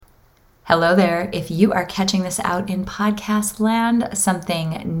Hello there. If you are catching this out in podcast land, something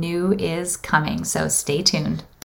new is coming, so stay tuned.